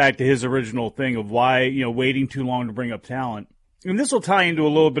take it back to his original thing of why, waiting too long to bring up talent. And this will tie into a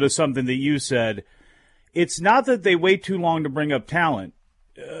little bit of something that you said. It's not that they wait too long to bring up talent.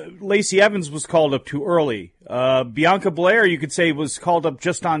 Lacey Evans was called up too early. Bianca Belair, you could say, was called up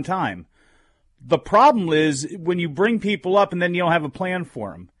just on time. The problem is when you bring people up and then you don't have a plan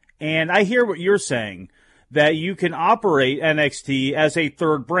for them. And I hear what you're saying, that you can operate NXT as a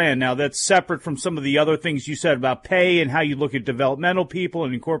third brand. Now, that's separate from some of the other things you said about pay and how you look at developmental people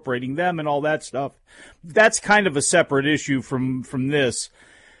and incorporating them and all that stuff. That's kind of a separate issue from this.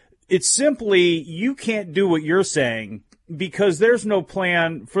 It's simply you can't do what you're saying because there's no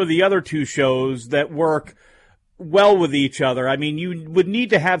plan for the other two shows that work well with each other. I mean, you would need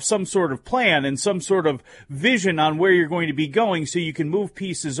to have some sort of plan and some sort of vision on where you're going to be going so you can move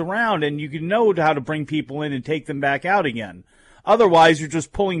pieces around and you can know how to bring people in and take them back out again. Otherwise, you're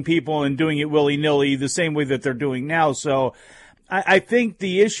just pulling people and doing it willy-nilly the same way that they're doing now. So I think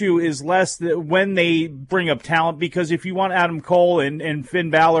the issue is less that when they bring up talent, because if you want Adam Cole and Finn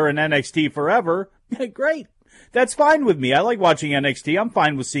Balor in NXT forever, great. That's fine with me. I like watching NXT. I'm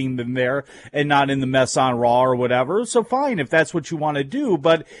fine with seeing them there and not in the mess on Raw or whatever. So fine if that's what you want to do.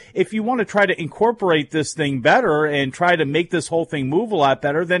 But if you want to try to incorporate this thing better and try to make this whole thing move a lot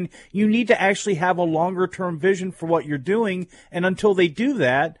better, then you need to actually have a longer term vision for what you're doing. And until they do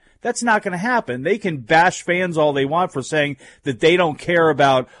that, that's not going to happen. They can bash fans all they want for saying that they don't care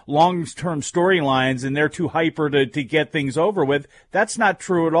about long-term storylines and they're too hyper to get things over with. That's not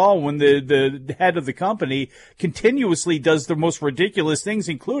true at all when the head of the company continuously does the most ridiculous things,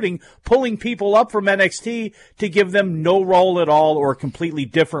 including pulling people up from NXT to give them no role at all or a completely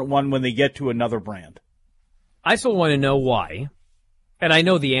different one when they get to another brand. I still want to know why. And I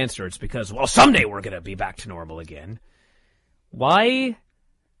know the answer. It's because, well, someday we're going to be back to normal again. Why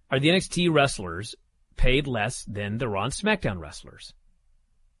are the NXT wrestlers paid less than the Raw and SmackDown wrestlers?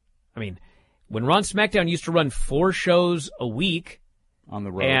 I mean, when Raw and SmackDown used to run 4 shows a week on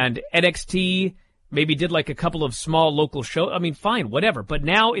the road, and NXT maybe did like a couple of small local shows. I mean, fine, whatever. But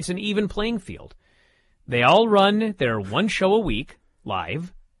now it's an even playing field. They all run their one show a week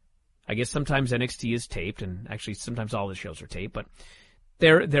live. I guess sometimes NXT is taped, and actually sometimes all the shows are taped, but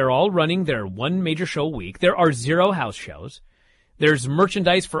they're all running their one major show a week. There are 0 house shows. There's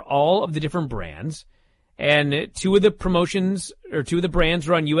merchandise for all of the different brands, and 2 of the promotions or 2 of the brands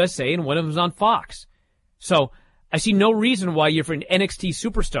are on USA, and one of them is on Fox. So I see no reason why you're an NXT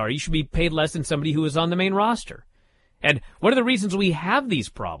superstar. You should be paid less than somebody who is on the main roster. And one of the reasons we have these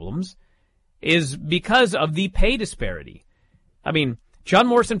problems is because of the pay disparity. I mean, John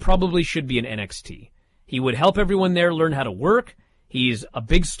Morrison probably should be in NXT. He would help everyone there learn how to work. He's a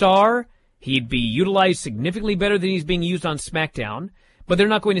big star. He'd be utilized significantly better than he's being used on SmackDown. But they're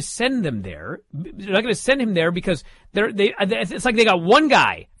not going to send them there. They're not going to send him there because it's like they got one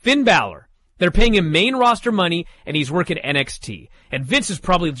guy, Finn Balor. They're paying him main roster money, and he's working NXT. And Vince is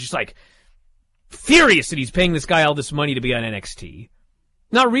probably just like furious that he's paying this guy all this money to be on NXT.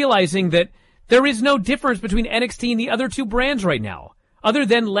 Not realizing that there is no difference between NXT and the other 2 brands right now, other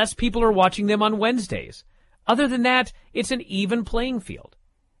than less people are watching them on Wednesdays. Other than that, it's an even playing field.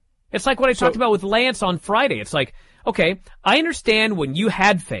 It's like what I talked about with Lance on Friday. It's like, okay, I understand when you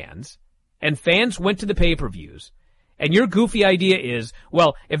had fans, and fans went to the pay-per-views, and your goofy idea is,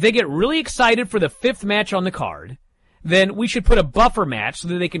 well, if they get really excited for the 5th match on the card, then we should put a buffer match so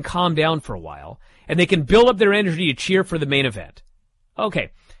that they can calm down for a while, and they can build up their energy to cheer for the main event. Okay,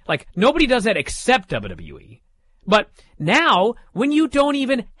 like, nobody does that except WWE. But now, when you don't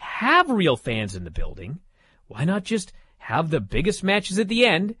even have real fans in the building, why not just have the biggest matches at the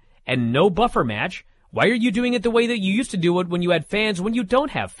end and no buffer match? Why are you doing it the way that you used to do it when you had fans when you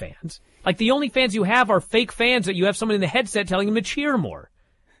don't have fans? Like, the only fans you have are fake fans that you have someone in the headset telling them to cheer more.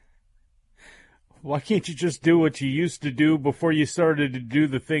 Why can't you just do what you used to do before you started to do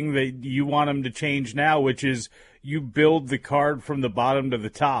the thing that you want them to change now, which is you build the card from the bottom to the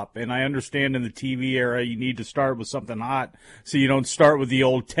top? And I understand in the TV era you need to start with something hot, so you don't start with the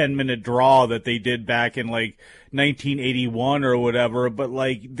old 10-minute draw that they did back in, like, 1981 or whatever. But,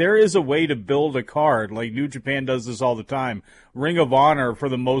 like, there is a way to build a card. Like, New Japan does this all the time. Ring of Honor, for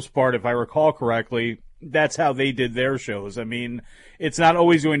the most part, if I recall correctly, that's how they did their shows. I mean, it's not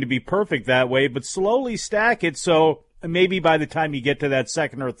always going to be perfect that way, but slowly stack it so maybe by the time you get to that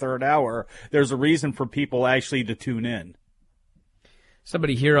 2nd or 3rd hour, there's a reason for people actually to tune in.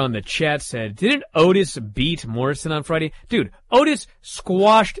 Somebody here on the chat said, didn't Otis beat Morrison on Friday? Dude, Otis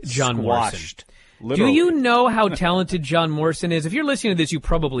squashed John Morrison. Literally. Do you know how talented John Morrison is? If you're listening to this, you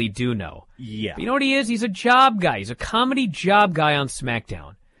probably do know. Yeah. But you know what he is? He's a job guy. He's a comedy job guy on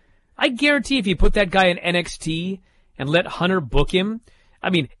SmackDown. I guarantee if you put that guy in NXT and let Hunter book him,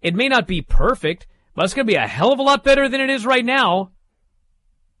 I mean, it may not be perfect, but it's going to be a hell of a lot better than it is right now.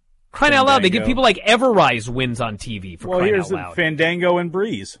 Crying out loud, they give people like Everrise wins on TV for crying out loud. Fandango and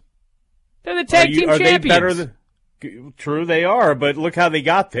Breeze. They're the tag team champions. They better true, they are, but look how they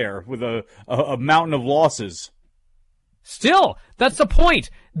got there with a mountain of losses. Still, that's the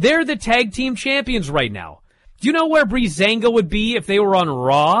point. They're the tag team champions right now. Do you know where Breezango would be if they were on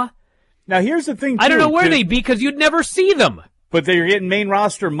Raw? Now, here's the thing, too. I don't know where they'd be because you'd never see them. But they're getting main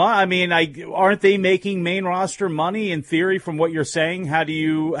roster money. I mean, aren't they making main roster money in theory from what you're saying? How do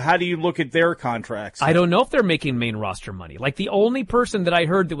you look at their contracts? I don't know if they're making main roster money. Like, the only person that I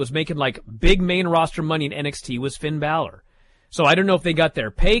heard that was making, like, big main roster money in NXT was Finn Balor. So I don't know if they got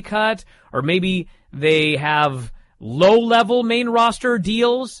their pay cut or maybe they have low-level main roster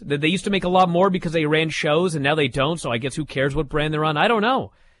deals that they used to make a lot more because they ran shows and now they don't. So I guess who cares what brand they're on? I don't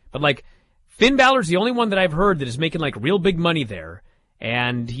know. But, like, Finn Balor's the only one that I've heard that is making, like, real big money there,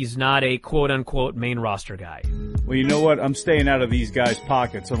 and he's not a quote-unquote main roster guy. Well, you know what? I'm staying out of these guys'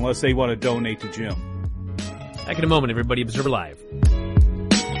 pockets unless they want to donate to Jim. Back in a moment, everybody. Observer Live.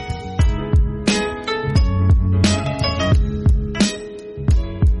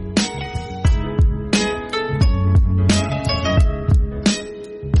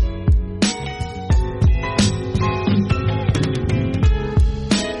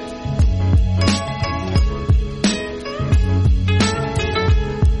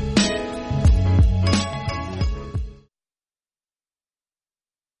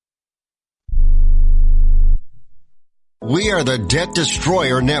 We are the Debt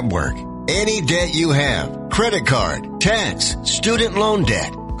Destroyer Network. Any debt you have, credit card, tax, student loan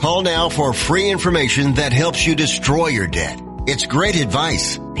debt, call now for free information that helps you destroy your debt. It's great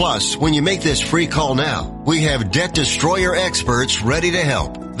advice. Plus, when you make this free call now, we have Debt Destroyer experts ready to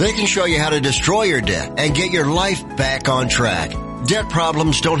help. They can show you how to destroy your debt and get your life back on track. Debt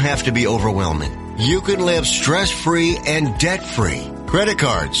problems don't have to be overwhelming. You can live stress-free and debt-free. credit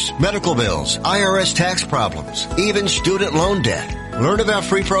cards, medical bills, IRS tax problems, even student loan debt. Learn about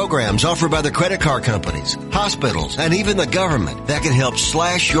free programs offered by the credit card companies, hospitals, and even the government that can help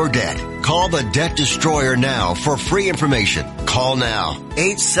slash your debt. Call the Debt Destroyer now for free information. Call now.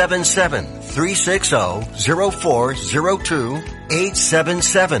 877-360-0402.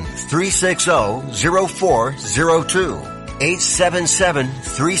 877-360-0402.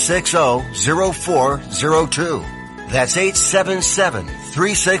 877-360-0402. That's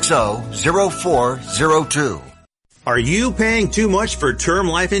 877-360-0402. Are you paying too much for term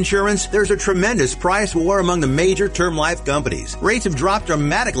life insurance? There's a tremendous price war among the major term life companies. Rates have dropped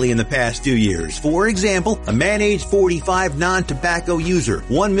dramatically in the past 2 years. For example, a man age 45 non-tobacco user,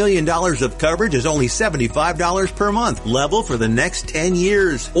 $1 million of coverage is only $75 per month, level for the next 10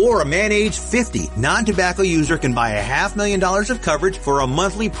 years. Or a man age 50 non-tobacco user can buy $500,000 of coverage for a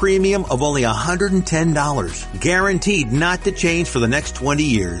monthly premium of only $110. Guaranteed not to change for the next 20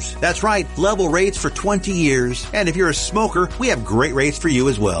 years. That's right, level rates for 20 years. And if you're a smoker, we have great rates for you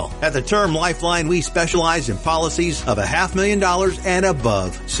as well. At the Term Lifeline, we specialize in policies of $500,000 and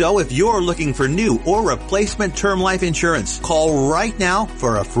above. So if you're looking for new or replacement term life insurance, call right now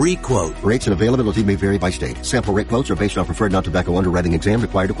for a free quote. Rates and availability may vary by state. Sample rate quotes are based on preferred non-tobacco underwriting exam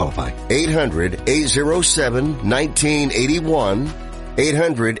required to qualify. 800-807-1981.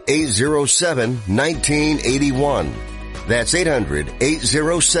 800-807-1981. That's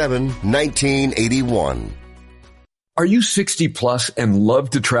 800-807-1981. Are you 60 plus and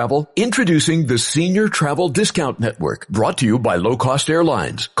love to travel? Introducing the Senior Travel Discount Network, brought to you by Low Cost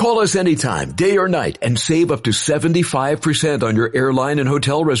Airlines. Call us anytime, day or night, and save up to 75% on your airline and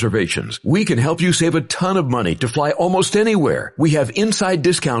hotel reservations. We can help you save a ton of money to fly almost anywhere. We have inside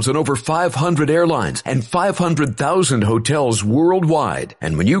discounts on over 500 airlines and 500,000 hotels worldwide.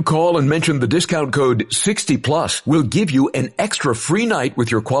 And when you call and mention the discount code 60 plus, we'll give you an extra free night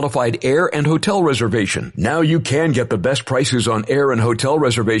with your qualified air and hotel reservation. Now you can get the best prices on air and hotel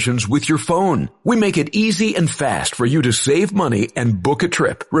reservations with your phone. We make it easy and fast for you to save money and book a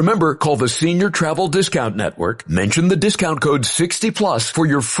trip. Remember, call the Senior Travel Discount Network. Mention the discount code 60 plus for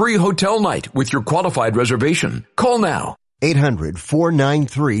your free hotel night with your qualified reservation. Call now.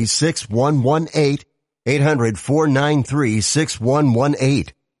 800-493-6118.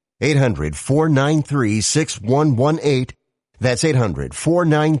 800-493-6118. 800-493-6118. That's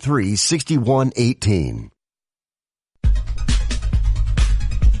 800-493-6118.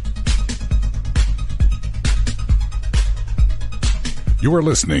 You are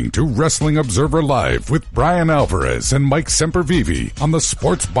listening to Wrestling Observer Live with Bryan Alvarez and Mike Sempervive on the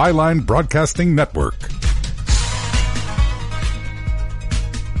Sports Byline Broadcasting Network.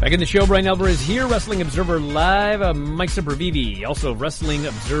 Back in the show, Bryan Alvarez here, Wrestling Observer Live. Mike Sempervive, also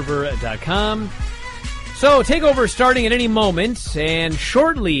WrestlingObserver.com. So, TakeOver starting at any moment, and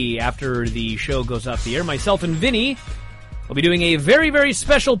shortly after the show goes off the air, myself and Vinny will be doing a very, very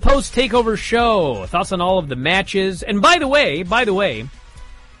special post-TakeOver show. Thoughts on all of the matches. And by the way,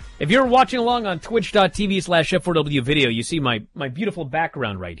 if you're watching along on twitch.tv/F4W video, you see my beautiful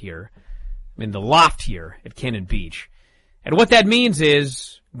background right here. I'm in the loft here at Cannon Beach. And what that means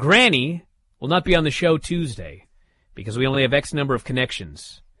is Granny will not be on the show Tuesday because we only have X number of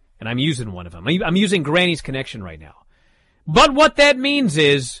connections. And I'm using one of them. I'm using Granny's connection right now. But what that means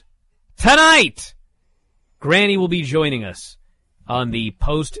is tonight, Granny will be joining us on the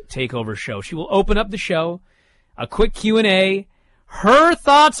post-TakeOver show. She will open up the show, a quick Q&A, her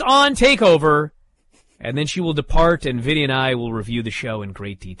thoughts on TakeOver, and then she will depart, and Vinny and I will review the show in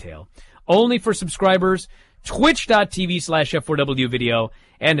great detail. Only for subscribers, twitch.tv/F4W video,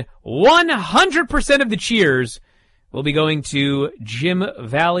 and 100% of the cheers will be going to Jim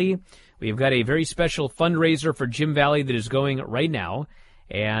Valley. We've got a very special fundraiser for Jim Valley that is going right now.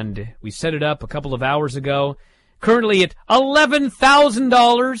 And we set it up a couple of hours ago. Currently at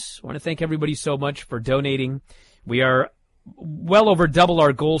 $11,000. I want to thank everybody so much for donating. We are well over double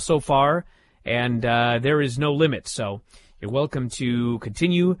our goal so far, and there is no limit. So you're welcome to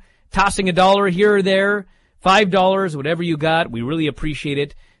continue tossing a dollar here or there, $5, whatever you got. We really appreciate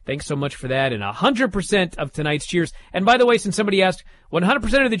it. Thanks so much for that. And 100% of tonight's cheers. And by the way, since somebody asked,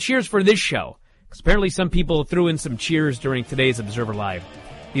 100% of the cheers for this show, because apparently some people threw in some cheers during today's Observer Live.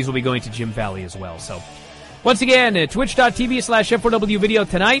 These will be going to Jim Valley as well. So, once again, twitch.tv/F4W video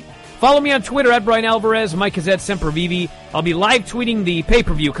tonight. Follow me on Twitter at Bryan Alvarez. Mike is at Sempervive. I'll be live tweeting the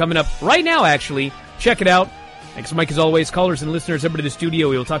pay-per-view coming up right now, actually. Check it out. Thanks, Mike, as always. Callers and listeners, everybody to the studio.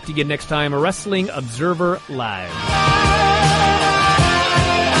 We will talk to you again next time. Wrestling Observer Live.